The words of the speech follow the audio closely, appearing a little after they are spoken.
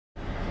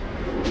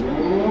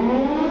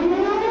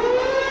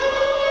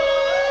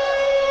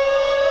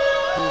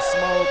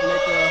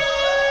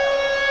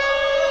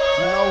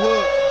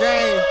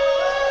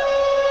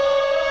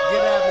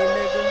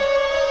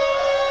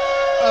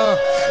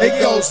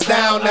goes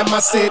down in my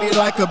city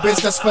like a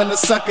bitch that's finna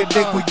suck a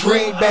dick. We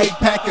Green Bay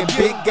packing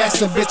big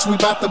gas and bitch, we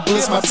bout to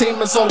blitz. My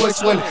team is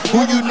always winning. Who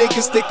you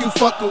niggas think you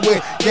fucking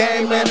with?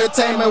 Game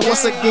entertainment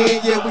once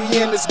again, yeah, we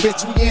in this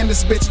bitch, we in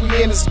this bitch,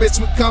 we in this bitch.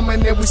 We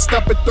coming and we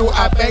stumping through,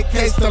 I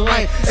vacate the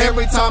lane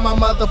every time I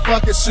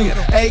motherfucking shoot.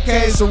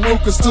 AKs and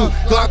Rukas too,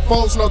 Glock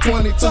 4s, no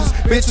 22s.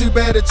 Bitch, you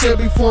better chill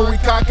before we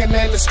cockin'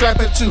 and strap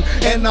at you.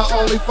 And I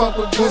only fuck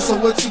with Boose, so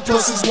what you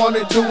pussies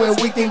wanna do? And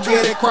we can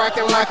get it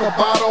crackin' like a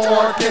bottle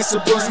or a case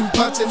of Bruce. We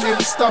punchin' and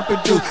we stumpin'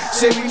 dude.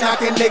 Shit, we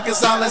knockin'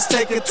 niggas out, let's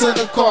take it to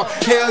the car.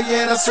 Hell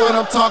yeah, that's what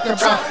I'm talking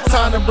about.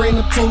 Time to bring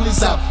the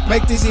toolies out,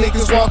 make these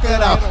niggas walk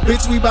it out.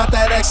 Bitch, we bout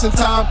that action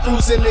time,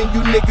 cruising in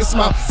you niggas'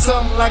 mouth.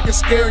 Something like a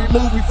scary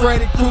movie,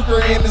 Freddy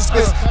Krueger in this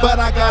bitch. But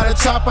I got a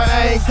chopper,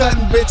 I ain't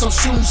cutting, bitch, I'm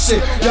shooting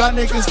shit. Y'all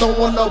niggas don't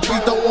want no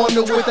beat, don't want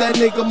it with that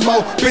nigga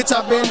Mo. Bitch,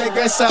 I been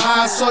against the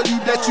eyes, show you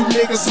that you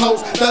niggas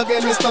hoes.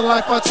 Thuggin' is the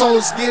life I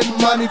chose, getting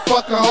money,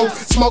 fucking hoes.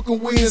 Smoking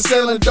weed and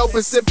selling dope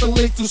and sipping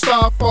leak through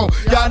styrofoam.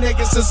 Y'all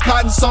niggas is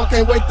cotton song,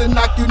 can't wait to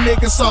knock you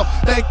niggas off.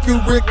 Thank you,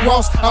 Rick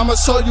Ross, I'ma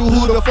show you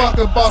who the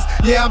fucking boss.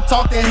 Yeah, I'm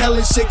talking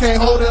hellish shit,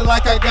 can't hold it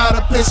like I got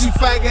a piss. You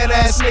faggot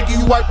ass nigga,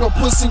 you wipe your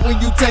pussy when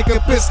you take a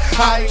piss.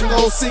 I ain't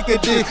gon' seek a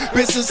dick,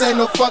 bitches ain't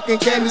no fucking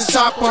game. This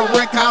chopper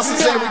wreck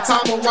houses every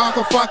time I walk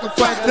a fucking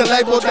fight. The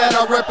label that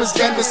I rep is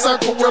Game, the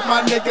circle where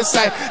my niggas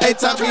say. Hey,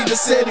 tell me the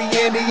city,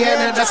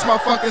 Indiana, that's my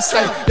fucking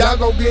state. Y'all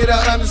gon' get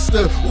it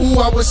understood. Ooh,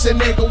 I wish a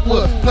nigga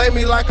would play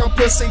me like I'm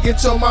pussy,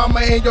 get your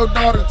mama and your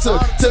daughter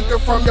took her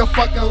from your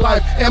fucking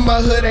life. In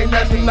my hood ain't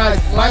nothing nice.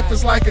 Life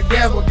is like a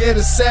gamble, get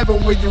a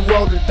 7 when you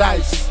roll the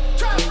dice.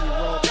 When you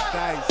roll the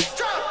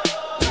dice.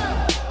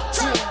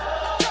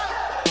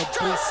 A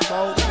Boose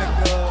smoke.